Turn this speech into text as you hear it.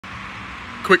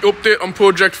Quick update on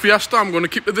Project Fiesta. I'm going to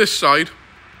keep to this side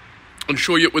and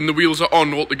show you when the wheels are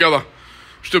on altogether.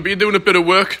 Still been doing a bit of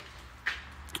work.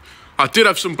 I did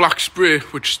have some black spray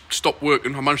which stopped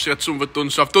working. I managed to get some of it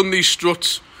done. So I've done these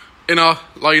struts, inner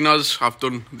liners, I've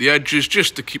done the edges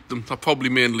just to keep them. They're probably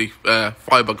mainly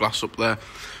fiberglass up there.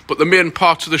 But the main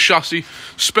parts of the chassis,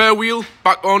 spare wheel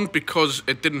back on because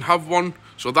it didn't have one.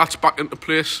 So that's back into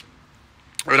place.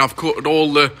 And I've coated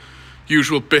all the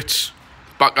usual bits.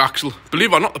 Back axle.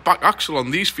 Believe it or not, the back axle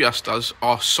on these Fiestas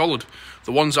are solid.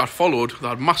 The ones that followed, they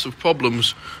had massive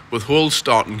problems with holes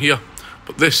starting here.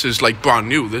 But this is like brand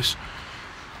new, this.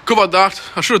 Covered that.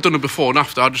 I should have done it before and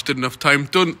after, I just didn't have time.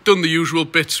 Done the usual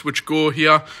bits which go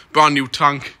here. Brand new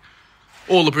tank.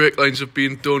 All the brake lines have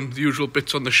been done. The usual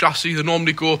bits on the chassis, they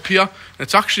normally go up here.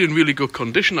 It's actually in really good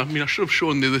condition. I mean, I should have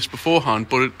shown you this beforehand,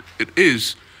 but it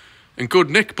is in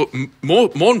good nick. But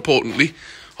more importantly,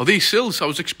 are these sills. I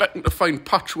was expecting to find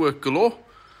patchwork galore.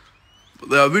 But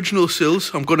the original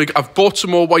sills, I've bought some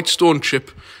more white stone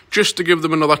chip just to give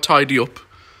them another tidy up.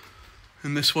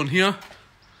 And this one here,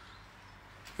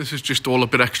 this is just all a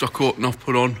bit extra coating I've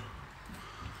put on.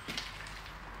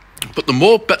 But the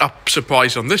more better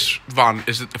surprise on this van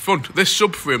is at the front. This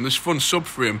subframe, this front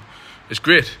subframe is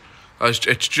great.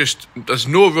 It's just, there's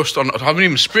no rust on it. I haven't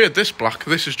even sprayed this black.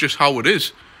 This is just how it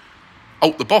is.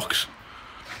 Out the box.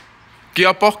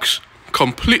 Gearbox,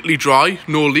 completely dry,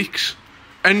 no leaks.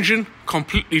 Engine,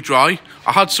 completely dry.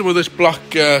 I had some of this black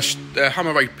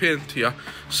Hammerite paint here,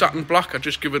 satin black. I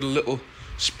just give it a little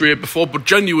spray before, but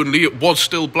genuinely it was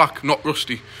still black, not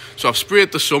rusty. So I've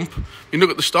sprayed the sump. You look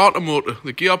at the starter motor,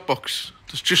 the gearbox,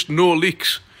 there's just no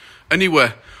leaks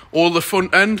anywhere. All the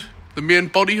front end, the main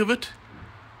body of it,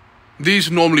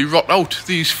 these normally rot out,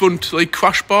 these front like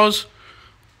crash bars.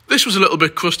 This was a little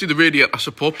bit crusty, the radiator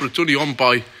support, but it's only on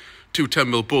by 2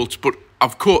 10mm bolts, but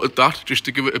I've coated that just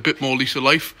to give it a bit more lease of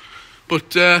life.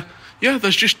 But yeah,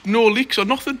 there's just no leaks or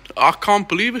nothing. I can't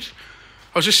believe it.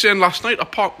 I was just saying last night, I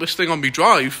parked this thing on my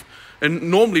drive and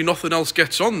normally nothing else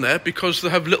gets on there because they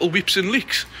have little weeps and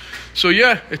leaks. So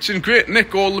yeah, it's in great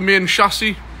nick. All the main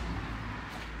chassis,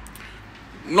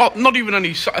 not even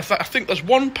any, I think there's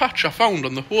one patch I found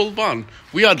on the whole van,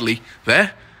 weirdly,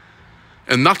 there.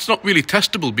 And that's not really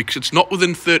testable because it's not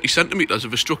within 30 centimetres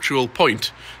of a structural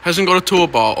point. Hasn't got a tow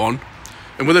bar on.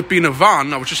 And with it being a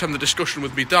van, I was just having the discussion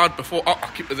with my dad before. I'll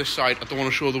keep to this side, I don't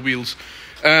want to show the wheels.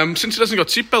 Since it hasn't got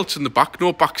seat belts in the back,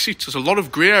 no back seats, there's a lot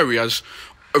of grey areas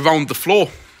around the floor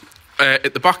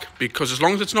at the back. Because as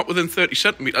long as it's not within 30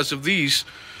 centimetres of these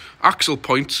axle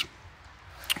points,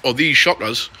 or these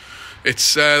shockers,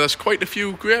 there's quite a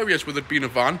few grey areas with it being a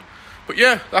van. But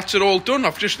yeah, that's it all done.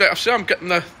 I'm getting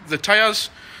the tyres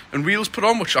and wheels put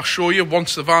on, which I'll show you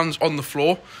once the van's on the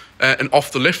floor and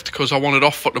off the lift, because I want it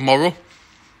off for tomorrow.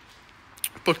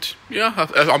 But yeah,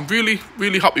 I'm really,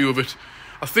 really happy with it.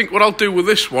 I think what I'll do with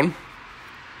this one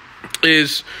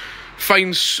is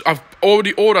I've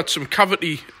already ordered some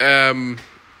cavity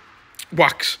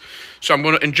wax. So I'm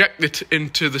going to inject it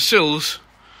into the sills,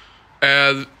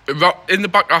 in the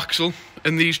back axle,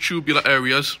 in these tubular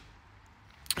areas.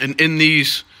 And in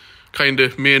these kind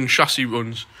of main chassis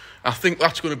runs, I think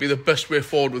that's going to be the best way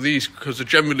forward with these because they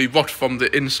generally rot from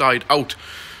the inside out.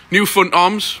 New front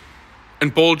arms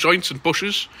and ball joints and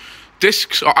bushes.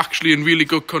 Discs are actually in really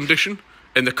good condition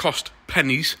and they cost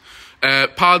pennies.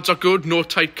 Pads are good, no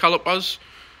tight calipers.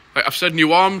 Like I've said,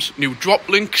 new arms, new drop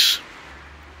links,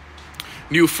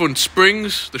 new front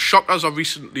springs. The shockers are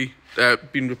recently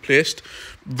been replaced.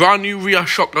 Brand new rear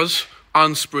shockers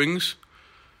and springs.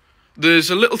 There's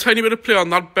a little tiny bit of play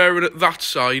on that bearing at that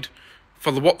side.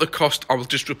 For what the cost, I will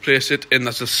just replace it. And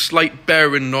there's a slight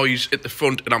bearing noise at the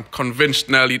front. And I'm convinced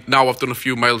nearly, now I've done a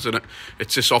few miles in it,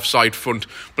 it's this offside front.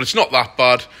 But it's not that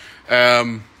bad.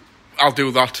 I'll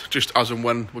do that just as and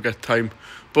when we get time.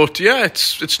 But yeah,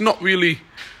 it's not really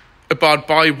a bad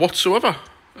buy whatsoever.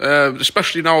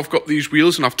 Especially now I've got these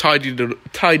wheels and I've tidied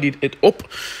it up.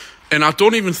 And I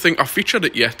don't even think I've featured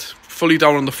it yet. Fully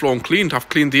down on the floor and cleaned. I've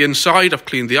cleaned the inside, I've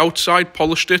cleaned the outside,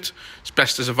 polished it as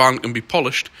best as a van can be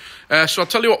polished. So I'll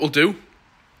tell you what we'll do.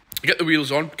 Get the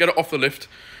wheels on, get it off the lift,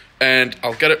 and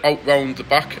I'll get it out round the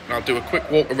back and I'll do a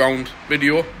quick walk around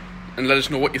video and let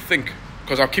us know what you think.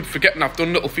 Because I'll keep forgetting I've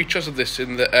done little features of this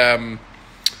in the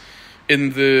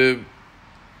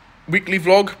weekly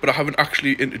vlog, but I haven't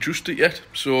actually introduced it yet.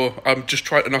 So I'm just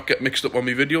trying to not get mixed up on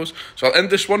my videos. So I'll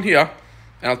end this one here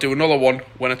and I'll do another one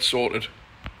when it's sorted.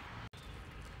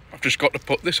 I've just got to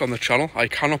put this on the channel. I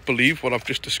cannot believe what I've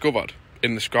just discovered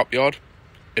in the scrapyard.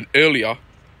 An earlier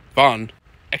van,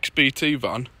 XBT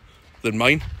van, than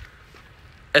mine.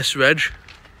 S-Reg.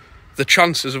 The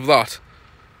chances of that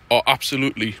are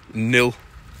absolutely nil.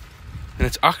 and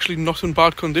it's actually not in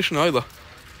bad condition either.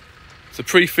 It's a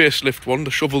pre-facelift one, the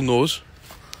shovel nose.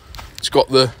 It's got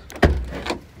the...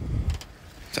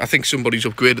 I think somebody's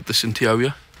upgraded this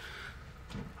interior.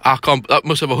 That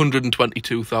must have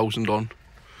 122,000 on,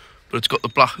 but it's got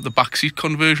the back seat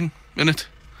conversion in it.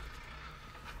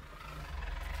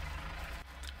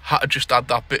 Had to just add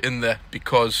that bit in there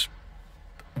because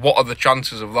what are the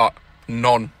chances of that?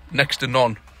 None. Next to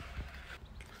none.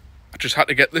 I just had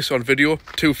to get this on video.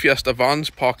 2 Fiesta vans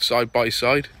parked side by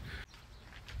side.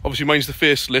 Obviously mine's the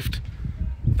facelift.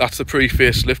 That's the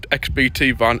pre-facelift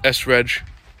XBT van S-Reg.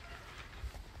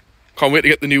 Can't wait to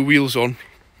get the new wheels on.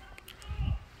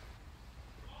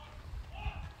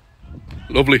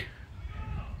 Lovely.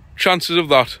 Chances of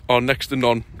that are next to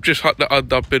none. Just had to add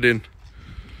that bit in.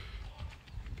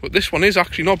 But this one is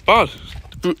actually not bad.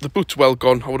 The boot's well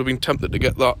gone. I would have been tempted to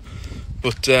get that.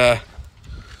 But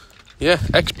yeah,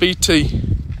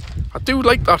 XBT. I do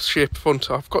like that shape front,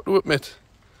 I've got to admit.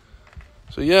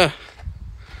 So yeah,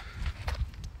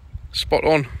 spot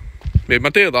on. Made my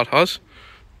day, that has.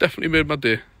 Definitely made my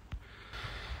day.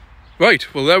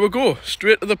 Right, well there we go.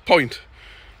 Straight to the point.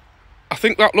 I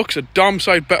think that looks a damn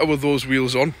sight better with those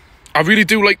wheels on. I really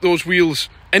do like those wheels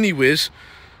anyways.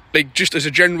 Like, just as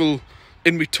a general,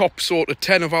 in my top sort of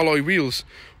 10 of alloy wheels,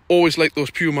 always like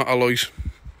those Puma alloys.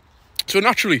 So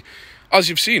naturally, as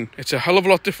you've seen, it's a hell of a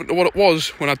lot different to what it was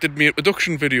when I did my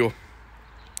introduction video.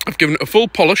 I've given it a full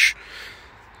polish.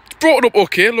 It's brought it up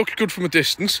okay, looks good from a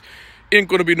distance. Ain't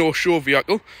going to be no show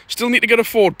vehicle. Still need to get a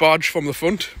Ford badge from the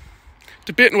front.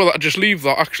 Debating whether I just leave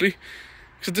that actually,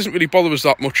 because it doesn't really bother us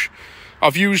that much.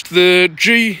 I've used the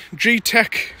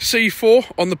G-Tech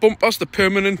C4 on the bumpers, the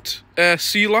permanent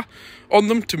sealer on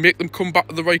them to make them come back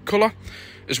to the right colour,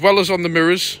 as well as on the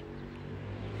mirrors.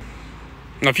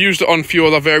 And I've used it on a few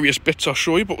other various bits I'll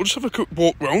show you, but we'll just have a quick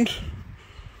walk round.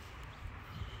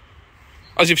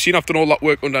 As you've seen, I've done all that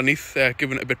work underneath,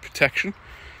 giving it a bit of protection.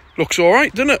 Looks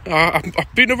alright, doesn't it?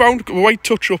 I've been around, a white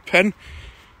touch-up pen.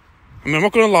 I mean, I'm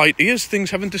not going to lie to you, things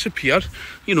haven't disappeared.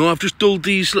 You know, I've just dulled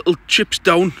these little chips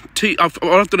down. What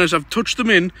I've done is I've touched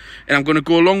them in, and I'm going to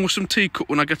go along with some tea-cut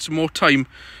when I get some more time,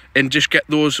 and just get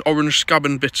those orange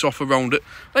scabbing bits off around it.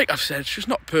 Like I've said, it's just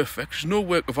not perfect. There's no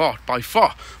work of art by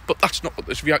far, but that's not what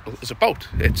this vehicle is about.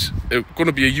 It's going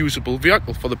to be a usable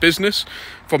vehicle for the business,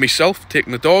 for myself,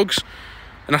 taking the dogs,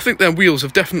 and I think their wheels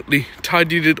have definitely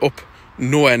tidied it up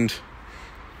no end.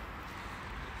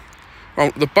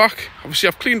 Round to the back, obviously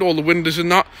I've cleaned all the windows and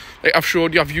that. Like I've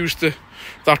showed you, I've used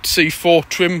that C4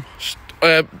 trim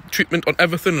treatment on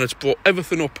everything, and it's brought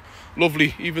everything up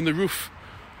lovely, even the roof.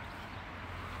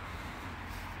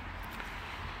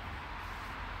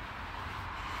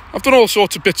 I've done all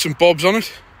sorts of bits and bobs on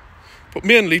it, but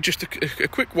mainly just a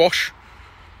quick wash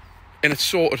and it's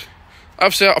sorted.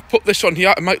 I've put this on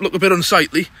here, it might look a bit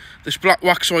unsightly, this black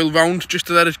wax oil round, just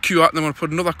to let it cure, and then I'm going to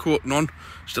put another coating on,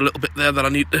 just a little bit there that I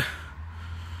need to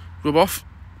rub off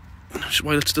just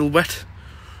while it's still wet.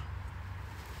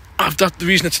 The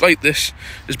reason it's like this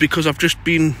is because I've just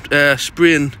been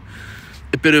spraying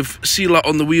a bit of sealer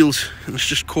on the wheels, and it's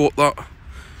just caught that.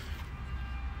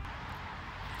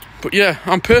 But yeah,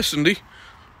 I'm personally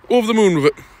over the moon with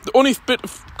it. The only bit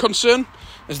of concern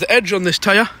is the edge on this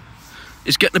tyre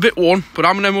is getting a bit worn, but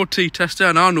I'm an MOT tester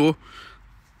and I know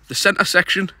the centre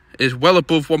section is well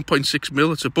above 1.6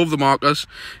 mil, it's above the markers,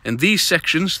 and these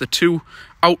sections, the two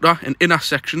outer and inner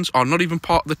sections, are not even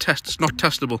part of the test. It's not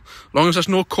testable. As long as there's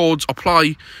no codes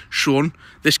apply shown,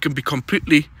 this can be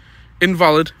completely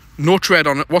invalid, no tread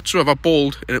on it whatsoever,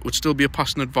 bald, and it would still be a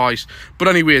passing advice. But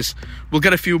anyways, we'll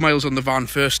get a few miles on the van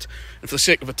first, and for the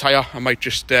sake of a tyre I might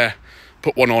just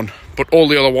put one on, but all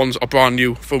the other ones are brand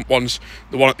new. Front ones,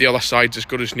 the one at the other side's as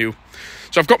good as new.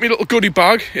 So I've got my little goodie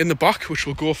bag in the back, which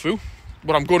we'll go through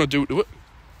what I'm going to do to it.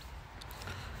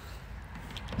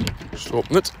 Just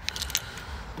open it.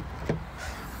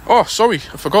 Oh, sorry,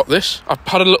 I forgot this. I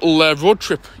had a little road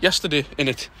trip yesterday in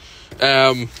it,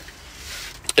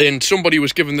 and somebody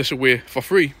was giving this away for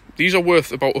free. These are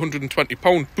worth about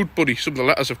 £120. Boot Buddy, some of the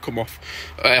letters have come off.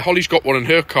 Holly's got one in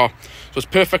her car, so it's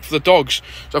perfect for the dogs.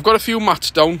 So I've got a few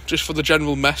mats down just for the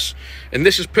general mess, and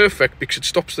this is perfect because it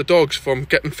stops the dogs from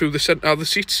getting through the centre of the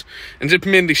seats, and it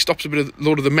mainly stops a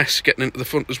load of the mess getting into the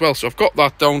front as well. So I've got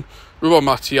that down, rubber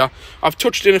mat here. I've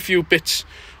touched in a few bits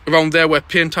around there where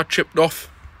paint had chipped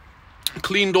off,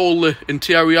 cleaned all the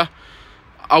interior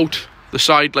out the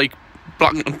side, like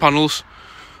blackened panels.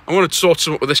 I wanted to sort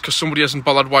some up with this because somebody hasn't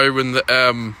bothered wiring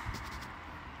the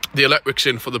electrics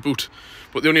in for the boot.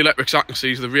 but the only electrics I can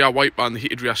see is the rear wiper and the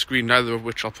heated rear screen, neither of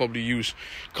which I'll probably use.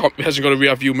 It hasn't got a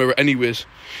rear view mirror anyways.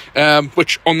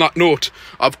 Which, on that note,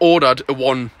 I've ordered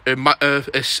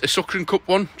a suction cup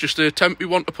one, just a temporary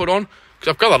one to put on,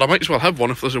 because I've got that. I might as well have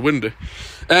one if there's a window.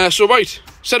 So right,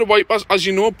 set of wipers, as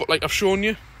you know, but like I've shown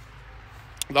you,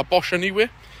 they're Bosch anyway,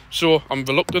 so I'm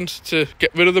reluctant to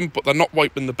get rid of them, but they're not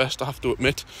wiping the best, I have to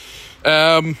admit.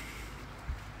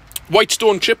 White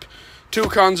stone chip, 2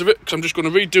 cans of it, because I'm just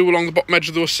going to redo along the bottom edge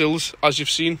of those sills, as you've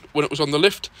seen when it was on the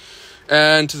lift.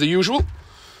 And to the usual,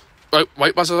 right,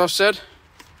 wipers, as I've said.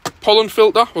 Pollen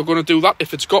filter, we're going to do that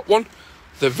if it's got one.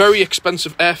 The very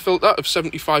expensive air filter of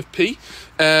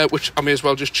 75p, which I may as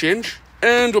well just change.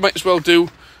 And we might as well do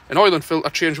an oil and filter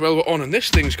change while we're on. And this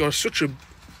thing's got such a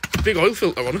big oil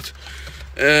filter on it.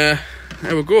 There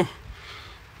we go.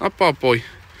 That bad boy.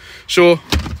 So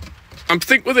I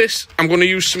think with this, I'm going to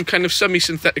use some kind of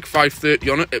semi-synthetic 530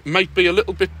 on it. It might be a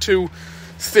little bit too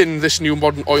thin, this new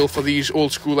modern oil, for these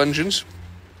old school engines.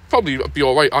 Probably be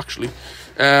alright, actually.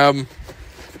 And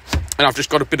I've just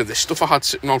got a bit of this stuff I had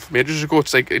sitting on from ages ago.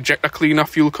 It's like ejector cleaner,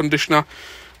 fuel conditioner,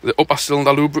 the upper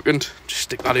cylinder lubricant. Just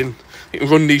stick that in. You can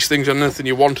run these things on anything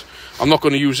you want. I'm not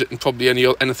going to use it in probably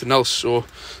anything else. So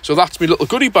that's my little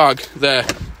goodie bag there.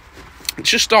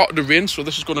 It's just started to rain, so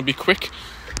this is going to be quick.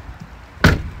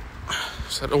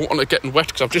 So I don't want it getting wet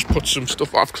because I've just put some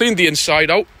stuff. I've cleaned the inside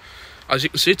out. As you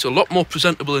can see, it's a lot more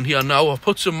presentable in here now. I've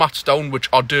put some mats down which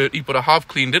are dirty, but I have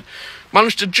cleaned it.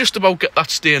 Managed to just about get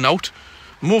that stain out.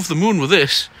 I'm over the moon with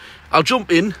this. I'll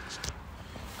jump in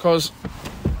because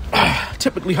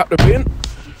typically had to rain.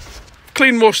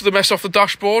 Clean most of the mess off the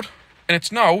dashboard, and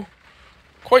it's now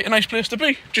quite a nice place to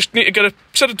be. Just need to get a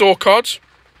set of door cards.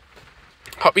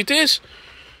 Happy days.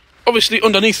 Obviously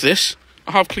underneath this,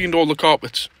 I have cleaned all the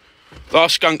carpets. They are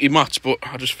skanky mats, but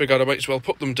I just figured I might as well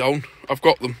put them down. I've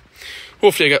got them.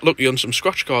 Hopefully I get lucky on some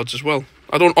scratch cards as well.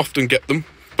 I don't often get them,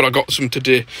 but I got some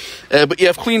today. But yeah,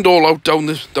 I've cleaned all out down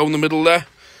the middle there.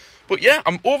 But yeah,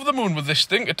 I'm over the moon with this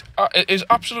thing. It is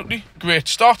absolutely great.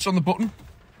 Starts on the button.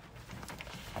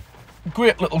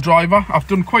 Great little driver. I've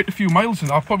done quite a few miles in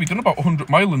it. I've probably done about 100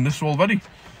 miles in this already.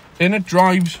 And it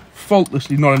drives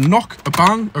faultlessly. Not a knock, a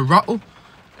bang, a rattle.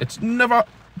 It's never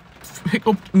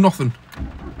hiccuped, nothing.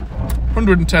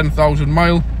 110,000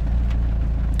 mile.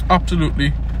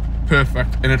 Absolutely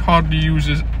perfect. And it hardly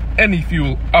uses any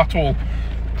fuel at all.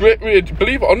 Great radio.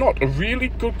 Believe it or not, a really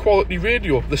good quality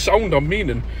radio. The sound I'm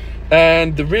meaning.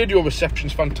 And the radio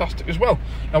reception's fantastic as well.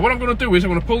 Now what I'm going to do is I'm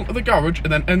going to pull into the garage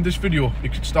and then end this video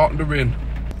because it's starting to rain.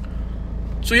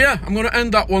 So yeah, I'm going to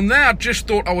end that one there. I just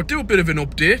thought I would do a bit of an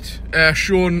update,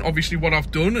 showing obviously what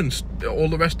I've done and all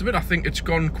the rest of it. I think it's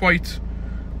gone quite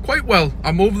well.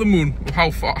 I'm over the moon with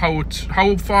how far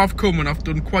I've come, and I've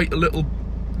done quite a little.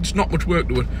 It's not much work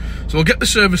to it. So I'll get the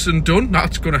servicing done.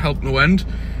 That's going to help no end.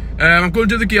 I'm going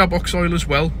to do the gearbox oil as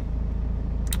well.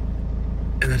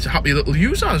 And it's a happy little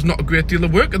user. It's not a great deal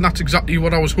of work, and that's exactly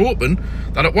what I was hoping,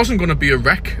 that it wasn't going to be a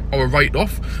wreck or a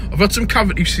write-off. I've got some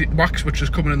cavity wax which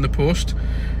is coming in the post.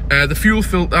 The fuel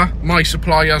filter, my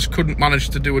suppliers couldn't manage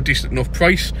to do a decent enough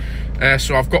price,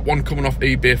 so I've got one coming off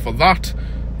eBay for that.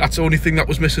 That's the only thing that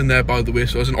was missing there, by the way.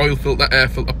 So there's an oil filter, air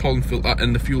filter, pollen filter,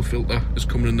 and the fuel filter is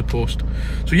coming in the post.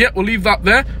 So yeah, we'll leave that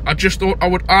there. I just thought I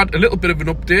would add a little bit of an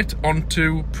update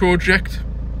onto Project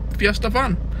Fiesta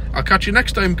van. I'll catch you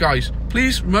next time, guys.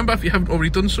 Please remember, if you haven't already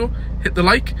done so, hit the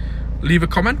like, leave a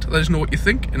comment, let us know what you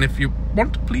think, and if you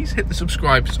want, please hit the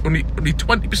subscribe. It's only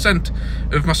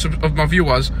 20% of my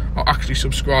viewers are actually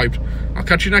subscribed. I'll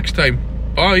catch you next time.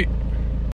 Bye.